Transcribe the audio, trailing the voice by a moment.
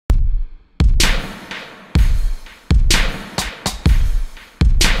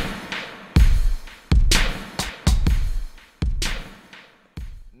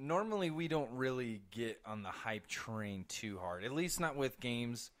normally we don't really get on the hype train too hard, at least not with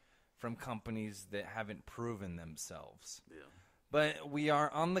games from companies that haven't proven themselves. Yeah. But we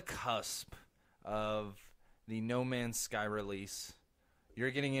are on the cusp of the No Man's Sky release.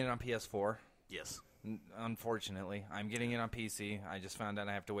 You're getting it on PS4. Yes. Unfortunately, I'm getting it on PC. I just found out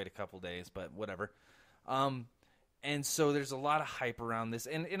I have to wait a couple days, but whatever. And so there's a lot of hype around this,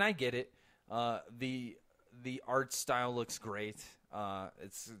 and I get it. The art style looks great.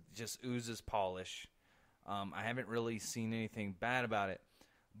 It's just oozes polish. I haven't really seen anything bad about it,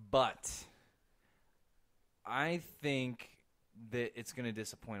 but I think that it's going to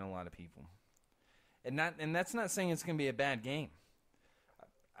disappoint a lot of people. And that's not saying it's going to be a bad game.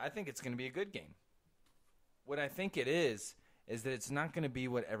 I think it's going to be a good game. What I think it is that it's not going to be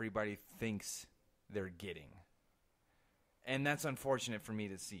what everybody thinks they're getting. And that's unfortunate for me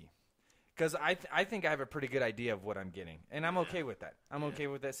to see. Because I think I have a pretty good idea of what I'm getting. And I'm okay with that. I'm okay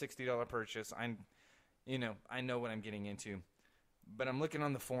with that $60 purchase. I know what I'm getting into. But I'm looking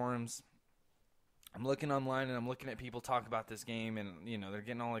on the forums. I'm looking online and I'm looking at people talk about this game. And, they're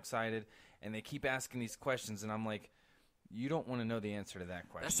getting all excited. And they keep asking these questions. And I'm like, you don't want to know the answer to that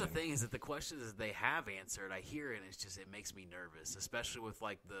question. That's the thing, is that the questions that they have answered, I hear it, and it makes me nervous, especially with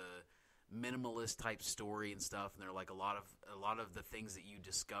like the minimalist type story and stuff. And they're like a lot of the things that you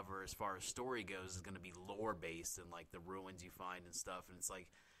discover as far as story goes is going to be lore based, and like the ruins you find and stuff. And it's like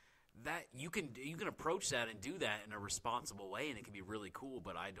that you can approach that and do that in a responsible way, and it can be really cool.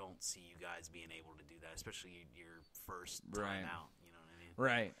 But I don't see you guys being able to do that, especially your first time out. You know what I mean?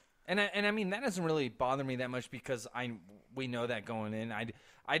 Right. And I mean, that doesn't really bother me that much because we know that going in.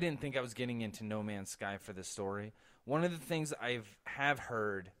 I didn't think I was getting into No Man's Sky for the story. One of the things I have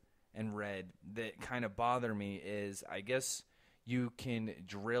heard and read that kind of bother me is, I guess you can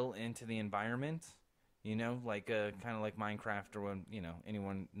drill into the environment, like kind of like Minecraft or any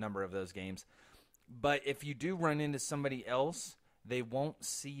one number of those games. But if you do run into somebody else, they won't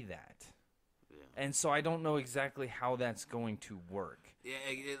see that. Yeah. And so I don't know exactly how that's going to work. Yeah,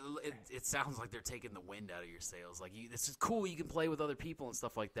 it sounds like they're taking the wind out of your sails. Like, this is cool, you can play with other people and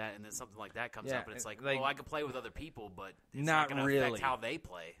stuff like that, and then something like that comes up, and it's like, I can play with other people, but it's not going to affect how they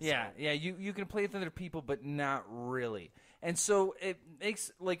play. Yeah, so. Yeah, you can play with other people, but not really. And so it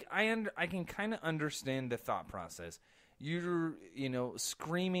makes, like, I can kind of understand the thought process. You're,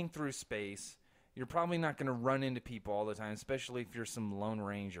 screaming through space. You're probably not going to run into people all the time, especially if you're some Lone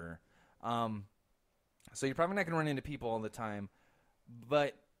Ranger. So you're probably not going to run into people all the time.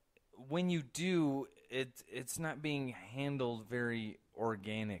 But when you do, it's not being handled very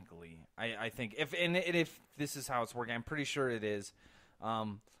organically. I think if this is how it's working, I'm pretty sure it is.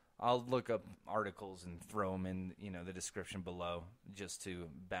 I'll look up articles and throw them in the description below just to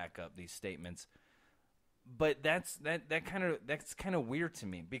back up these statements. But that's kind of weird to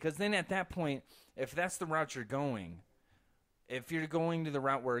me, because then at that point, if that's the route you're going, if you're going to the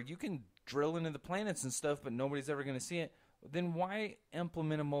route where you can drill into the planets and stuff, but nobody's ever going to see it, then why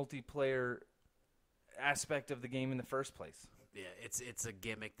implement a multiplayer aspect of the game in the first place? Yeah, it's a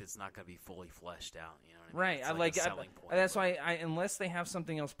gimmick that's not going to be fully fleshed out. You know what I mean? Right. It's like a selling point. That's why unless they have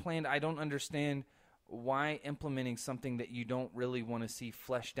something else planned, I don't understand why implementing something that you don't really want to see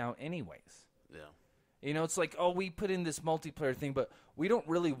fleshed out anyways. Yeah. It's like, we put in this multiplayer thing, but we don't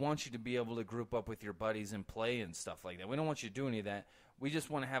really want you to be able to group up with your buddies and play and stuff like that. We don't want you to do any of that. We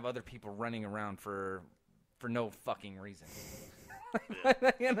just want to have other people running around for no fucking reason.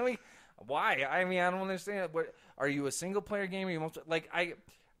 Why? I mean, I don't understand. What, are you a single player game? Are you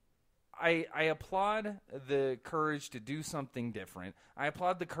I applaud the courage to do something different. I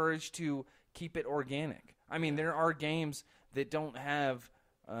applaud the courage to keep it organic. I mean, there are games that don't have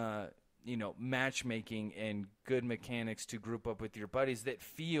matchmaking and good mechanics to group up with your buddies that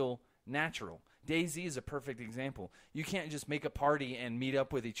feel natural. DayZ is a perfect example. You can't just make a party and meet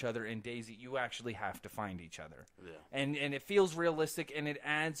up with each other in DayZ. You actually have to find each other. Yeah. And it feels realistic, and it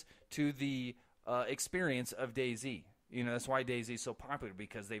adds to the experience of DayZ. That's why DayZ is so popular,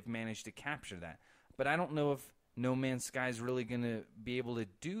 because they've managed to capture that. But I don't know if No Man's Sky is really going to be able to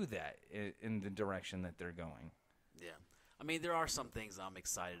do that in the direction that they're going. Yeah. I mean, there are some things I'm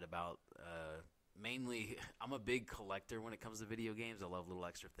excited about. Mainly, I'm a big collector when it comes to video games. I love little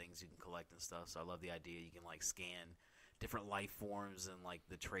extra things you can collect and stuff. So I love the idea you can like scan different life forms and like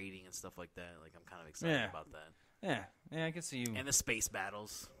the trading and stuff like that. Like, I'm kind of excited about that. Yeah, I can see you. And the space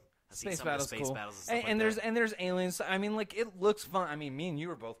battles. Space battles, cool. And there's aliens. I mean, like, it looks fun. I mean, me and you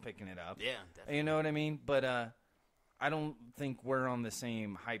were both picking it up. Yeah, definitely. You know what I mean? But I don't think we're on the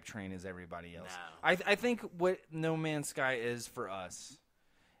same hype train as everybody else. No. I think what No Man's Sky is for us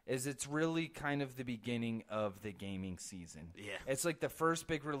is it's really kind of the beginning of the gaming season. Yeah. It's like the first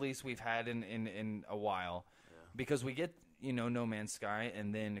big release we've had in a while because we get, No Man's Sky,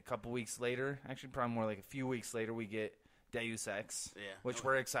 and then a couple weeks later, actually probably more like a few weeks later, we get Deus Ex, which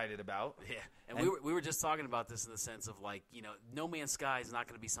we're excited about. Yeah, and we were just talking about this in the sense of like, No Man's Sky is not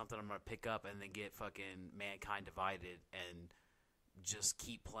going to be something I'm going to pick up and then get fucking Mankind Divided and just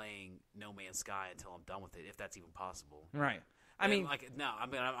keep playing No Man's Sky until I'm done with it, if that's even possible. Right. I'm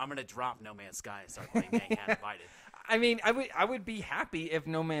going to drop No Man's Sky and start playing Mankind Divided. I mean, I would be happy if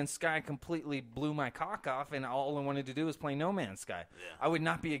No Man's Sky completely blew my cock off and all I wanted to do was play No Man's Sky. Yeah. I would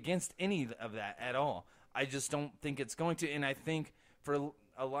not be against any of that at all. I just don't think it's going to, and I think for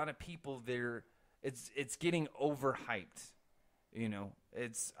a lot of people, it's getting overhyped.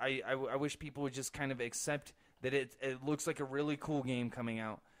 I wish people would just kind of accept that it looks like a really cool game coming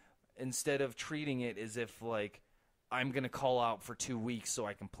out instead of treating it as if like I'm going to call out for 2 weeks so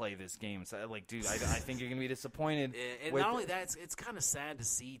I can play this game. So, like, dude, I think you're going to be disappointed. And not only that, it's kind of sad to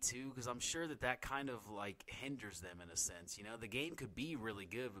see, too, because I'm sure that kind of, like, hinders them in a sense. The game could be really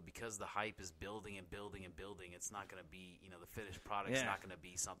good, but because the hype is building and building and building, it's not going to be, the finished product's not going to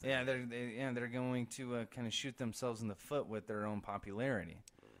be something. Yeah, they're going to kind of shoot themselves in the foot with their own popularity.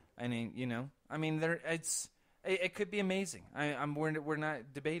 I mean, it could be amazing. We're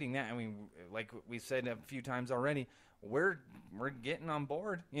not debating that. I mean, like we've said a few times already, we're getting on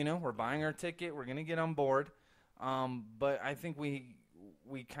board. We're buying our ticket. We're gonna get on board. But I think we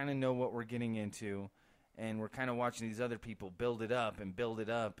kind of know what we're getting into, and we're kind of watching these other people build it up.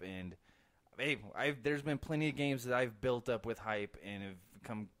 And hey, there's been plenty of games that I've built up with hype and have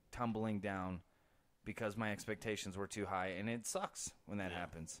come tumbling down because my expectations were too high, and it sucks when that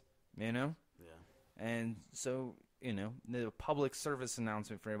happens. Yeah. And so, the public service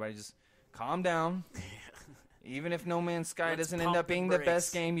announcement for everybody, just calm down. Even if No Man's Sky doesn't end up being the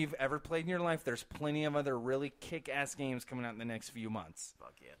best game you've ever played in your life, there's plenty of other really kick-ass games coming out in the next few months.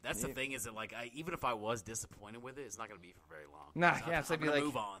 Fuck yeah. That's the thing is that, like, even if I was disappointed with it, it's not going to be for very long. Nah, yeah. So I'm going to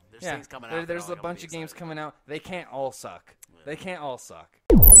move on. There's things coming out. There's a bunch of games coming out. They can't all suck. Yeah. They can't all suck.